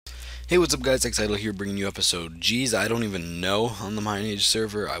Hey, what's up guys, xXidol here bringing you episode G's. I don't even know on the Mineage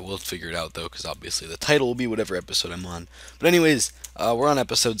server. I will figure it out though, because obviously the title will be whatever episode I'm on. But anyways, we're on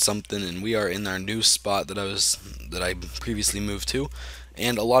episode something and we are in our new spot that I previously moved to.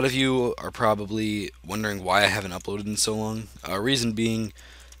 And a lot of you are probably wondering why I haven't uploaded in so long. Reason being,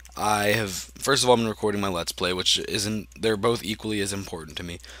 first of all, I've been recording my Let's Play, which isn't, they're both equally as important to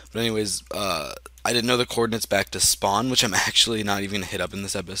me. But anyways, I didn't know the coordinates back to spawn, which I'm actually not even going to hit up in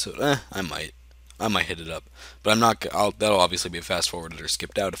this episode. I might. I might hit it up. But I'm not, that'll obviously be fast forwarded or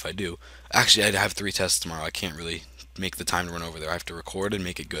skipped out if I do. Actually, I have 3 tests tomorrow. I can't really make the time to run over there. I have to record and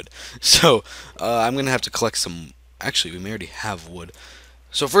make it good. So, I'm going to have to collect some, actually, we may already have wood.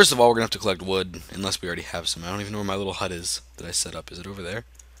 So first of all, we're going to have to collect wood, unless we already have some. I don't even know where my little hut is that I set up. Is it over there?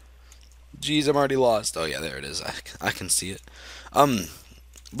 Jeez, I'm already lost. Oh yeah, there it is. I can see it.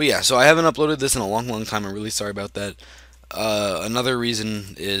 But yeah, so I haven't uploaded this in a long, long time. I'm really sorry about that. Another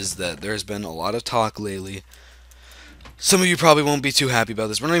reason is that there's been a lot of talk lately. Some of you probably won't be too happy about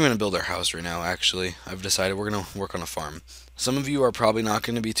this. We're not even going to build our house right now, actually. I've decided we're going to work on a farm. Some of you are probably not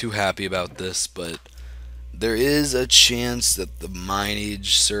going to be too happy about this, but there is a chance that the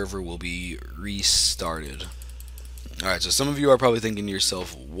Mineage server will be restarted. Alright, so some of you are probably thinking to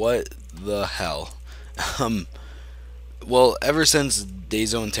yourself, what the hell? Well, ever since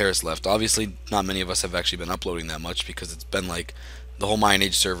Dazo and Terrace left, obviously not many of us have actually been uploading that much because it's been like the whole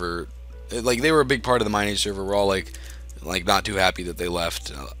Mineage server, like they were a big part of the Mineage server. We're all like not too happy that they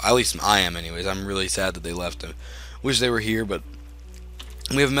left. At least I am, anyways. I'm really sad that they left. I wish they were here, but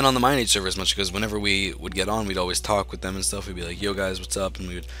we haven't been on the Mineage server as much because whenever we would get on, we'd always talk with them and stuff. We'd be like, yo guys, what's up? And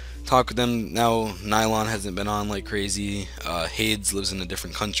we would talk with them. Now, Nylon hasn't been on like crazy. Hades lives in a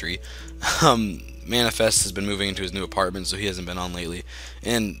different country. Manifest has been moving into his new apartment, so he hasn't been on lately.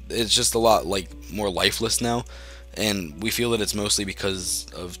 And it's just a lot like more lifeless now. And we feel that it's mostly because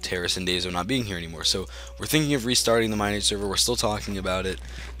of Terrace and Dazo not being here anymore. So we're thinking of restarting the Mineage server. We're still talking about it.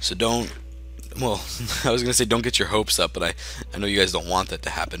 So don't, well, I was going to say don't get your hopes up, but I know you guys don't want that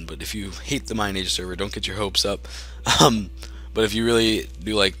to happen. But if you hate the Mineage server, don't get your hopes up. But if you really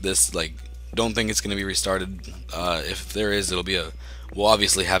do like this, like, don't think it's going to be restarted. If there is, it'll be we'll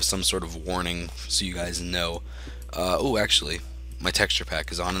obviously have some sort of warning so you guys know. Oh, actually, my texture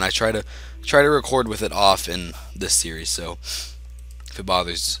pack is on, and I try to record with it off in this series, so if it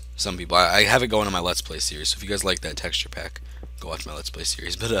bothers some people, I have it going on my Let's Play series, so if you guys like that texture pack, go watch my Let's Play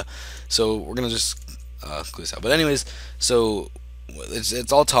series. But so we're gonna just clear this out. But anyways, so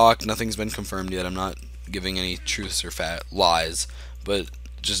it's all talk. Nothing's been confirmed yet. I'm not giving any truths or lies, but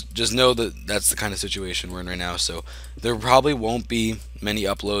just know that that's the kind of situation we're in right now. So there probably won't be many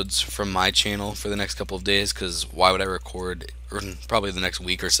uploads from my channel for the next couple of days, because why would I record, or probably the next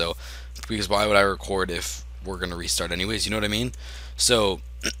week or so, because why would I record if we're going to restart anyways, you know what I mean? So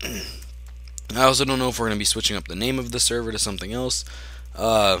I also don't know if we're going to be switching up the name of the server to something else,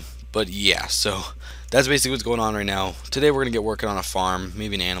 but yeah, so that's basically what's going on right now. Today we're going to get working on a farm,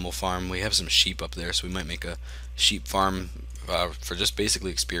 maybe an animal farm. We have some sheep up there, so we might make a sheep farm for just basically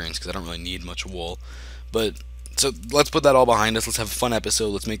experience, because I don't really need much wool. But so let's put that all behind us. Let's have a fun episode.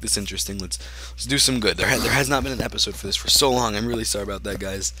 Let's make this interesting. Let's do some good. There has not been an episode for this for so long. I'm really sorry about that,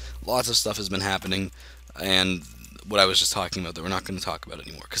 guys. Lots of stuff has been happening, and what I was just talking about that we're not going to talk about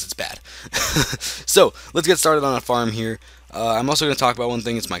anymore because it's bad. So let's get started on a farm here. I'm also going to talk about one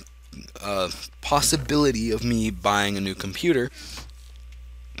thing. It's my possibility of me buying a new computer.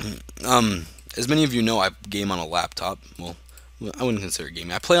 As many of you know, I game on a laptop. Well, I wouldn't consider it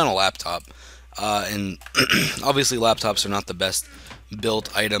gaming. I play on a laptop, and obviously laptops are not the best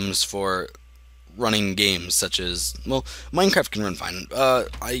built items for running games such as, well, Minecraft can run fine.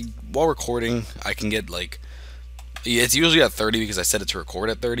 While recording, I can get like, it's usually at 30 because I set it to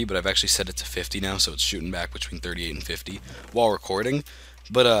record at 30, but I've actually set it to 50 now, so it's shooting back between 38 and 50 while recording.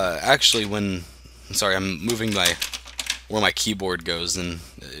 But actually sorry, I'm moving where my keyboard goes, and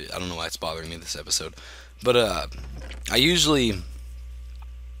I don't know why it's bothering me this episode. But I usually,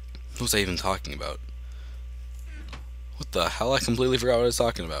 what was I even talking about? What the hell? I completely forgot what I was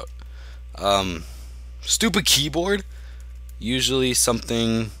talking about. Stupid keyboard. Usually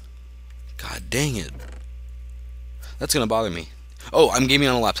something. God dang it. That's gonna bother me. Oh, I'm gaming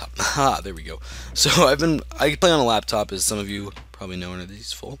on a laptop. Ha, there we go. So I play on a laptop, as some of you probably know. Are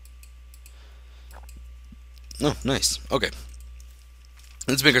these full? Oh, nice. Okay.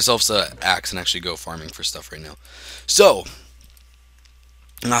 Let's make ourselves an axe and actually go farming for stuff right now. So,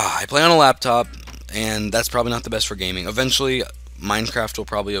 I play on a laptop, and that's probably not the best for gaming. Eventually, Minecraft will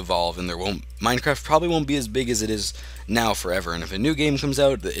probably evolve, and Minecraft probably won't be as big as it is now forever. And if a new game comes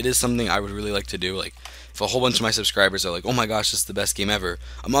out, it is something I would really like to do. Like, if a whole bunch of my subscribers are like, "Oh my gosh, this is the best game ever,"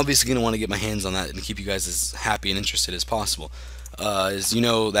 I'm obviously gonna want to get my hands on that and keep you guys as happy and interested as possible. As you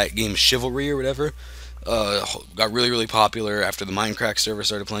know, that game Chivalry or whatever got really popular after the Minecraft server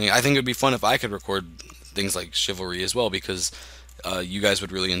started playing it. I think it would be fun if I could record things like Chivalry as well, because you guys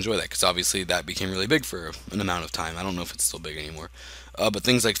would really enjoy that, because obviously that became really big for an amount of time. I don't know if it's still big anymore. But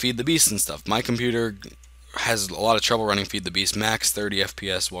things like Feed the Beast and stuff. My computer has a lot of trouble running Feed the Beast, max 30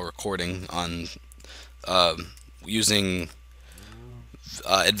 FPS while recording on uh, using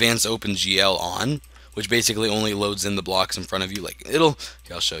Advanced OpenGL on, which basically only loads in the blocks in front of you. Like, here,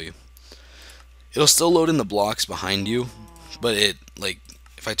 I'll show you. It'll still load in the blocks behind you, but like,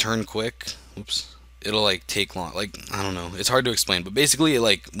 if I turn quick, oops, it'll like take long. Like, I don't know, it's hard to explain, but basically it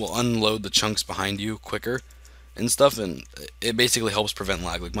like will unload the chunks behind you quicker and stuff, and it basically helps prevent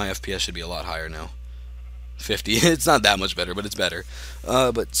lag. Like, my FPS should be a lot higher now, 50. It's not that much better, but it's better.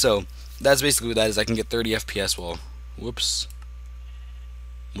 But so that's basically what that is. I can get 30 FPS while, whoops,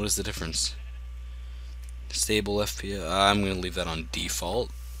 what is the difference? Stable FPS. I'm gonna leave that on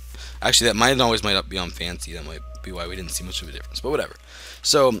default. Actually, that might be on fancy. That might be why we didn't see much of a difference, but whatever.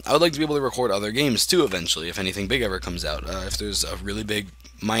 So I would like to be able to record other games too eventually, if anything big ever comes out. If there's a really big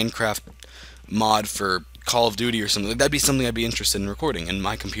Minecraft mod for Call of Duty or something, like, that'd be something I'd be interested in recording. And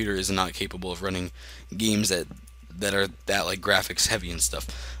my computer is not capable of running games that are that like graphics heavy and stuff.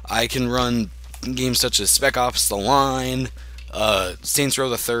 I can run games such as Spec Ops: The Line, Saints Row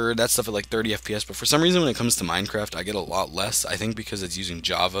the Third, that stuff at like 30 FPS, but for some reason when it comes to Minecraft, I get a lot less. I think because it's using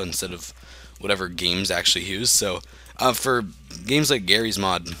Java instead of whatever games actually use. So for games like Gary's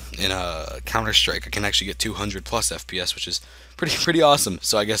mod in Counter-Strike, I can actually get 200 plus FPS, which is pretty awesome.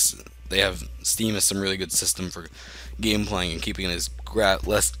 So I guess Steam has some really good system for game playing and keeping it as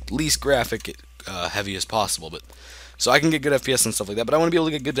least graphic heavy as possible. But so I can get good FPS and stuff like that, but I want to be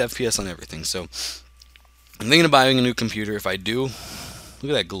able to get good FPS on everything. So I'm thinking of buying a new computer. If I do, look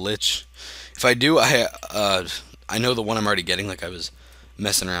at that glitch. If I do, I know the one I'm already getting. Like, I was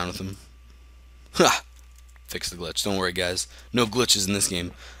messing around with them. Ha! Fix the glitch. Don't worry, guys. No glitches in this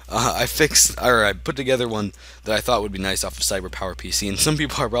game. I put together one that I thought would be nice off of CyberPower PC, and some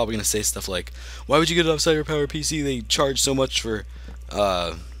people are probably gonna say stuff like, "Why would you get it off CyberPower PC? They charge so much for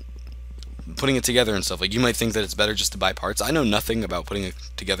putting it together and stuff." Like, you might think that it's better just to buy parts. I know nothing about putting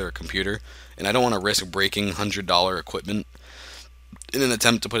together a computer, and I don't want to risk breaking $100 equipment in an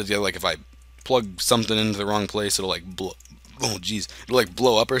attempt to put it together. Like, if I plug something into the wrong place, it'll like blow. Oh, jeez, it'll like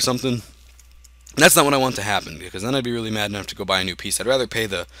blow up or something. That's not what I want to happen, because then I'd be really mad enough to go buy a new piece. I'd rather pay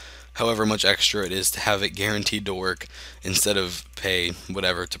the however much extra it is to have it guaranteed to work, instead of pay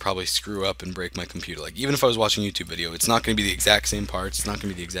whatever to probably screw up and break my computer. Like, even if I was watching a YouTube video, it's not going to be the exact same parts, it's not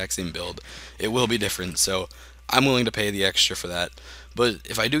going to be the exact same build. It will be different, so I'm willing to pay the extra for that. But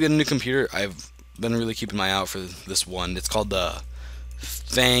if I do get a new computer, I've been really keeping my eye out for this one. It's called the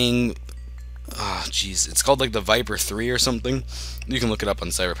Fang. Oh, jeez. It's called like the Viper 3 or something. You can look it up on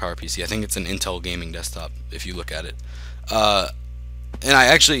CyberPower PC. I think it's an Intel gaming desktop if you look at it. And I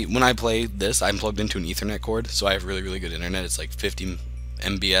actually, when I play this, I'm plugged into an Ethernet cord, so I have really good internet. It's like 50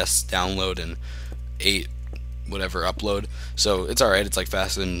 MBS download and 8 whatever upload. So it's alright. It's like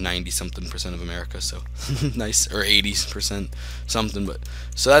faster than 90-something% of America, so nice. Or 80% something, but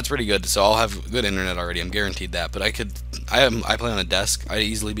so that's pretty good. So I'll have good internet already. I'm guaranteed that. But I play on a desk. I'd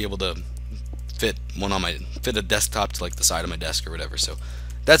easily be able to fit a desktop to like the side of my desk or whatever, so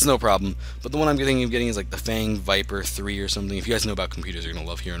that's no problem. But the one I'm thinking of getting is like the Fang Viper 3 or something. If you guys know about computers, you're gonna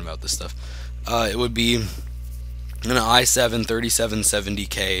love hearing about this stuff. It would be an i7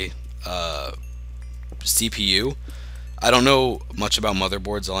 3770K CPU. I don't know much about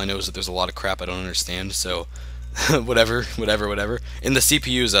motherboards. All I know is that there's a lot of crap I don't understand, so whatever. And the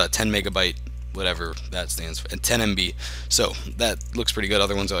CPU is a 10 megabyte, whatever that stands for, and 10 MB. So that looks pretty good.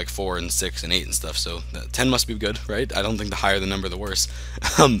 Other ones are like 4 and 6 and 8 and stuff. So 10 must be good, right? I don't think the higher the number, the worse.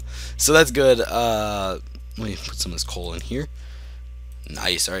 So that's good. Let me put some of this coal in here.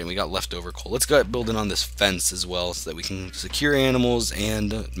 Nice. All right, we got leftover coal. Let's go building on this fence as well, so that we can secure animals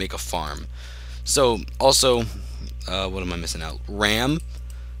and make a farm. So also, what am I missing out? RAM.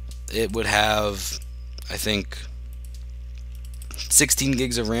 It would have, I think, 16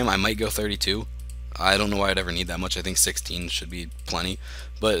 gigs of RAM. I might go 32. I don't know why I'd ever need that much. I think 16 should be plenty.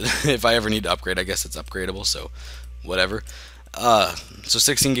 But if I ever need to upgrade, I guess it's upgradable, so whatever. So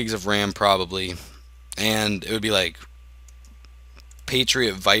 16 gigs of RAM probably. And it would be like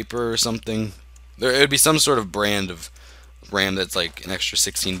Patriot Viper or something. It would be some sort of brand of RAM that's like an extra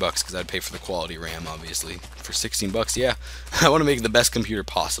 16 bucks because I'd pay for the quality RAM, obviously. For 16 bucks, yeah. I want to make the best computer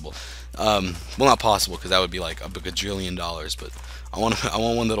possible. Well, not possible because that would be like a gajillion dollars, but I want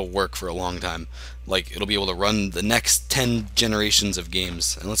one that'll work for a long time. Like, it'll be able to run the next 10 generations of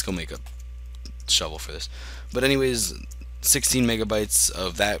games. And let's go make a shovel for this. But anyways, 16 megabytes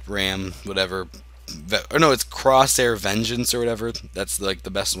of that RAM, whatever. Or no, it's Crosshair Vengeance or whatever. That's like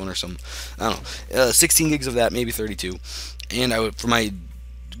the best one or something. I don't know. 16 gigs of that, maybe 32. And I would, for my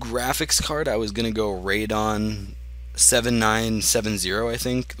graphics card, I was gonna go Radeon 7970, I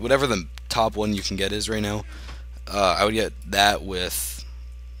think. Whatever the top one you can get is right now. I would get that with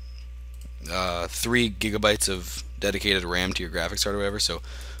 3 gigabytes of dedicated RAM to your graphics card or whatever. So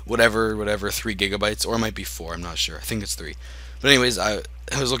whatever, 3 gigabytes, or it might be 4. I'm not sure. I think it's 3. But anyways, I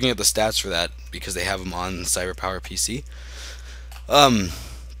was looking at the stats for that because they have them on CyberPower PC.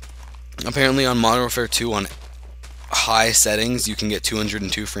 Apparently on Modern Warfare 2 on high settings you can get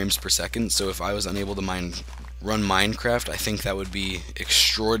 202 frames per second. So if I was unable to run Minecraft, I think that would be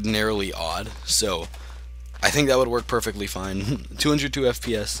extraordinarily odd. So I think that would work perfectly fine. 202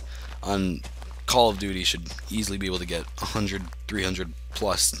 FPS on Call of Duty should easily be able to get 100, 300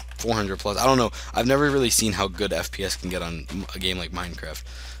 plus, 400 plus. I don't know. I've never really seen how good FPS can get on a game like Minecraft,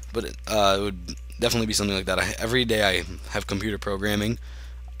 but it would definitely be something like that. Every day I have computer programming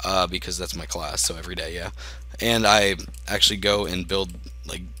because that's my class, so every day, yeah. And I actually go and build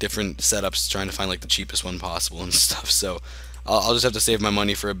like different setups, trying to find like the cheapest one possible and stuff. So I'll just have to save my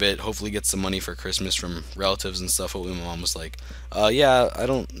money for a bit, hopefully get some money for Christmas from relatives and stuff. Hopefully my mom was like, yeah, I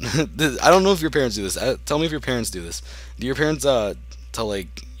don't I don't know if your parents do this. Tell me if your parents do this. Do your parents tell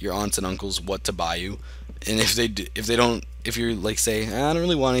like your aunts and uncles what to buy you? And if they do, if you're like, say, I don't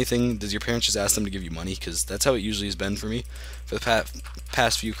really want anything, does your parents just ask them to give you money? Because that's how it usually has been for me for the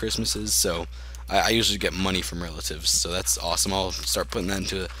past few Christmases. So I usually get money from relatives, so that's awesome. I'll start putting that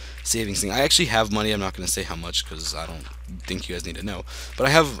into a savings thing. I actually have money. I'm not going to say how much because I don't think you guys need to know. But I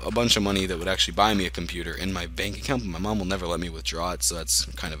have a bunch of money that would actually buy me a computer in my bank account, but my mom will never let me withdraw it, so that's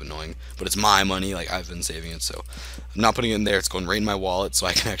kind of annoying. But it's my money. Like, I've been saving it, so I'm not putting it in there. It's going right in my wallet, so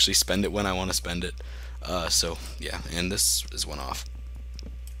I can actually spend it when I want to spend it. So, yeah, and this is one off.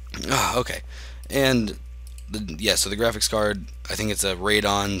 Okay, and so the graphics card, I think it's a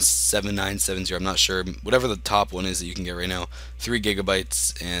Radeon 7970, I'm not sure, whatever the top one is that you can get right now, 3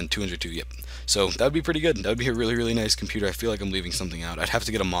 gigabytes and 202, yep. So that would be pretty good. That would be a really, really nice computer. I feel like I'm leaving something out. I'd have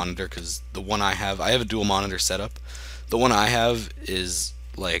to get a monitor because the one I have a dual monitor setup. The one I have is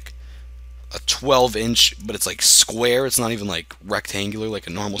like a 12-inch, but it's like square. It's not even like rectangular like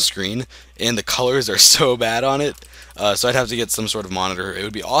a normal screen, and the colors are so bad on it. So I'd have to get some sort of monitor. It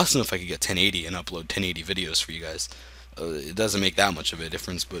would be awesome if I could get 1080 and upload 1080 videos for you guys. It doesn't make that much of a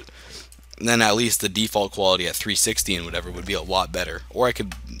difference, but then at least the default quality at 360 and whatever would be a lot better. Or I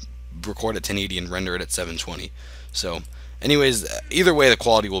could record at 1080 and render it at 720. So anyways, either way the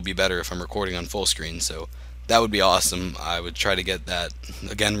quality will be better if I'm recording on full screen, so that would be awesome. I would try to get that.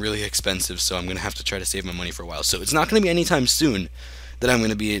 Again, really expensive, so I'm going to have to try to save my money for a while. So it's not going to be anytime soon that I'm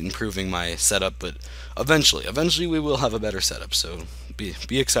going to be improving my setup, but eventually we will have a better setup. So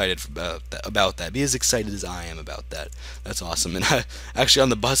be excited about that. Be as excited as I am about that. That's awesome. And actually on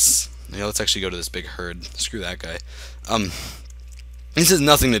the bus, let's actually go to this big herd. Screw that guy. This has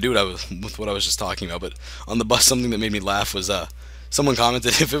nothing to do with what I was just talking about, but on the bus, something that made me laugh was someone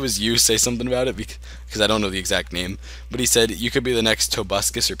commented, if it was you, say something about it, because I don't know the exact name, but he said, you could be the next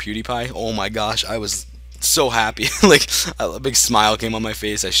Tobuscus or PewDiePie. Oh my gosh, I was so happy. Like, a big smile came on my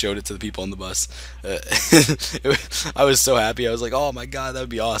face. I showed it to the people on the bus. I was so happy. I was like, oh my god, that would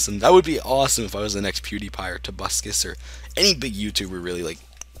be awesome. That would be awesome if I was the next PewDiePie or Tobuscus or any big YouTuber, really. Like,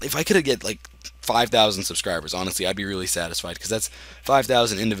 if I could get, like, 5,000 subscribers, honestly, I'd be really satisfied, because that's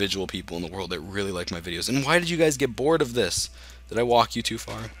 5,000 individual people in the world that really like my videos. And why did you guys get bored of this? Did I walk you too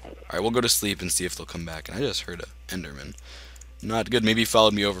far? Alright, we'll go to sleep and see if they'll come back. And I just heard an Enderman. Not good. Maybe he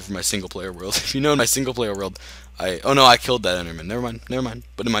followed me over from my single player world. If you know, in my single player world, oh no, I killed that Enderman. Never mind.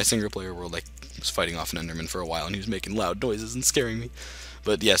 But in my single player world, I was fighting off an Enderman for a while, and he was making loud noises and scaring me.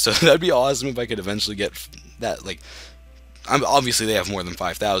 But yeah, so that'd be awesome if I could eventually get that, like, obviously they have more than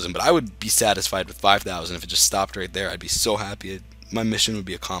 5,000, but I would be satisfied with 5,000 if it just stopped right there. I'd be so happy. My mission would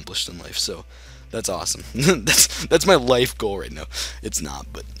be accomplished in life, so that's awesome. that's my life goal right now. It's not,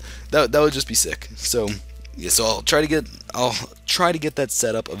 but that would just be sick. So yeah, so I'll try to get that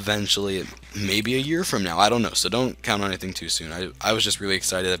set up eventually, maybe a year from now. I don't know, so don't count on anything too soon. I was just really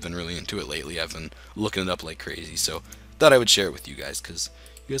excited. I've been really into it lately. I've been looking it up like crazy, so thought I would share it with you guys, because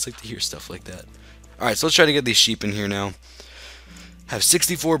you guys like to hear stuff like that. Alright, so let's try to get these sheep in here now. Have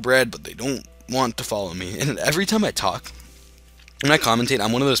 64 bread, but they don't want to follow me. And every time I talk, when I commentate,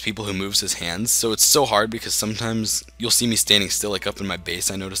 I'm one of those people who moves his hands, so it's so hard because sometimes you'll see me standing still, like up in my base.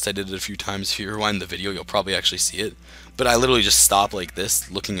 I noticed I did it a few times. If you rewind the video, you'll probably actually see it. But I literally just stop like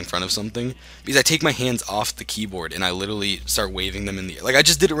this, looking in front of something, because I take my hands off the keyboard and I literally start waving them in the air. Like I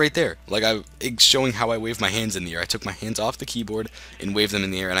just did it right there. Like it's showing how I wave my hands in the air. I took my hands off the keyboard and waved them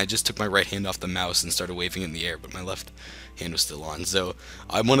in the air, and I just took my right hand off the mouse and started waving in the air, but my left hand was still on. So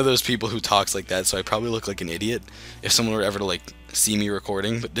I'm one of those people who talks like that, so I probably look like an idiot if someone were ever to like see me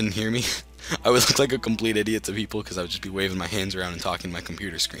recording but didn't hear me. I would look like a complete idiot to people because I would just be waving my hands around and talking to my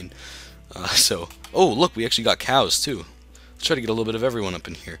computer screen. Oh look, we actually got cows too. Let's try to get a little bit of everyone up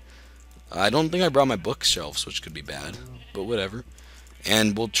in here. I don't think I brought my bookshelves, which could be bad, but whatever.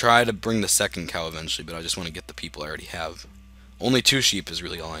 And we'll try to bring the second cow eventually, but I just want to get the people I already have. Only 2 sheep is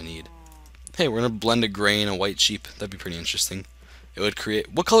really all I need. Hey, we're going to blend a gray and a white sheep. That'd be pretty interesting. It would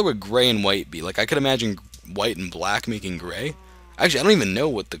create... What color would gray and white be? Like, I could imagine white and black making gray. Actually, I don't even know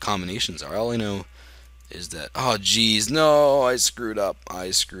what the combinations are. All I know is that... Oh, jeez. No, I screwed up.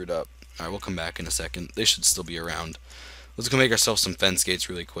 Alright, we'll come back in a second. They should still be around. Let's go make ourselves some fence gates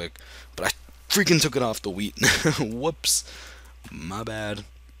really quick. But I freaking took it off the wheat. Whoops. My bad.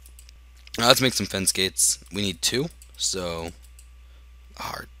 Let's make some fence gates. We need 2. So...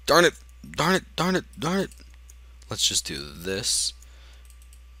 Oh, darn it. Darn it. Let's just do this.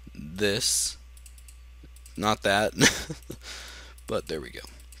 This. Not that. But there we go.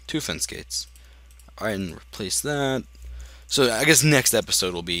 2 fence gates. Alright, and replace that. So I guess next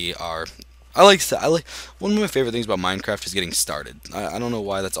episode will be our... one of my favorite things about Minecraft is getting started. I don't know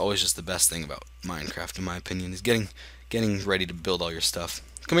why, that's always just the best thing about Minecraft in my opinion, is getting ready to build all your stuff.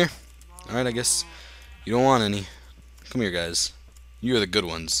 Come here. Alright, I guess you don't want any. Come here, guys. You are the good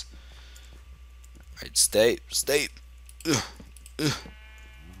ones. Alright, stay.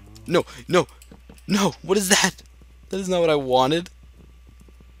 No. What is that? That is not what I wanted.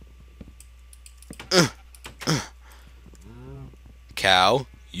 Cow,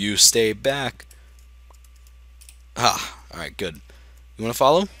 you stay back. Alright, good. You want to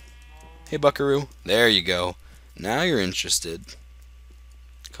follow? Hey, buckaroo. There you go. Now you're interested.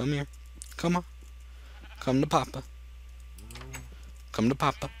 Come here. Come on. Come to Papa.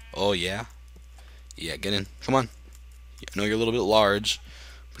 Oh, yeah. Yeah, get in. Come on. I know you're a little bit large,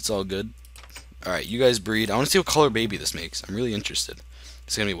 but it's all good. Alright, you guys breed. I want to see what color baby this makes. I'm really interested.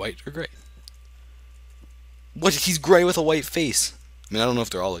 Is it going to be white or gray? What? He's gray with a white face. I mean, I don't know if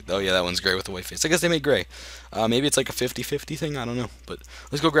they're all like... Oh, yeah, that one's gray with a white face. I guess they made gray. Maybe it's like a 50-50 thing. I don't know. But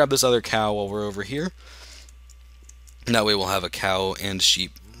let's go grab this other cow while we're over here. And that way we'll have a cow and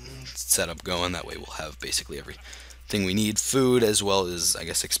sheep setup going. That way we'll have basically everything we need. Food as well as, I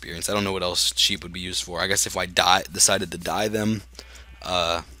guess, experience. I don't know what else sheep would be used for. I guess if I decided to dye them,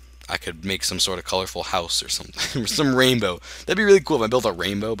 I could make some sort of colorful house or something. Or some rainbow. That'd be really cool if I built a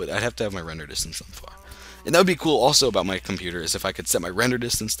rainbow, but I'd have to have my render distance on far. And that would be cool also about my computer, is if I could set my render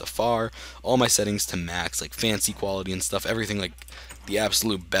distance to far, all my settings to max, like fancy quality and stuff, everything like the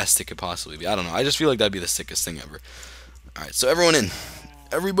absolute best it could possibly be. I don't know, I just feel like that'd be the sickest thing ever. Alright, so everyone in.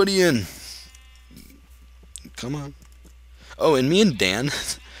 Everybody in. Come on. Oh, and me and Dan,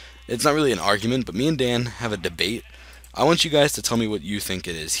 it's not really an argument, but me and Dan have a debate. I want you guys to tell me what you think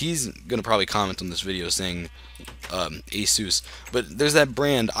it is. He's going to probably comment on this video saying Asus, but there's that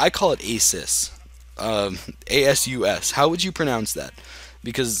brand, I call it Asus. ASUS. How would you pronounce that?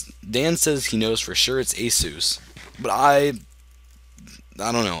 Because Dan says he knows for sure it's Asus, but I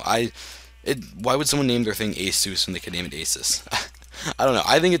don't know. Why would someone name their thing Asus when they could name it Asus? I don't know.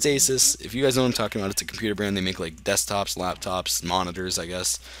 I think it's Asus. If you guys know what I'm talking about, it's a computer brand. They make like desktops, laptops, monitors, I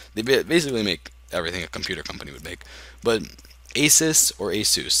guess. They basically make everything a computer company would make. But Asus or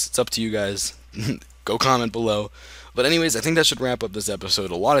Asus, it's up to you guys. Go comment below. But anyways, I think that should wrap up this episode.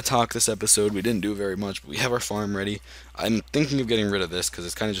 A lot of talk this episode. We didn't do very much, but we have our farm ready. I'm thinking of getting rid of this because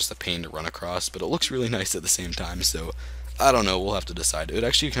it's kind of just a pain to run across, but it looks really nice at the same time, so I don't know. We'll have to decide. It would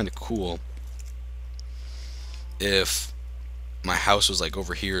actually be kind of cool if my house was like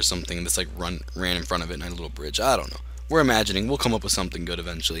over here or something, and this like ran in front of it and had a little bridge. I don't know. We're imagining. We'll come up with something good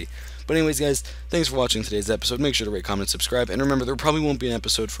eventually. But anyways, guys, thanks for watching today's episode. Make sure to rate, comment, subscribe, and remember, there probably won't be an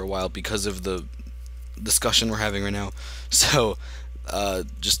episode for a while because of the discussion we're having right now. So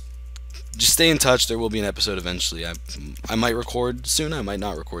just stay in touch. There will be an episode eventually. I might record soon. I might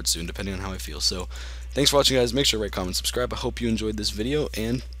not record soon, depending on how I feel. So thanks for watching, guys. Make sure to rate, comment, subscribe. I hope you enjoyed this video,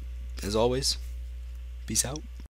 and as always, peace out.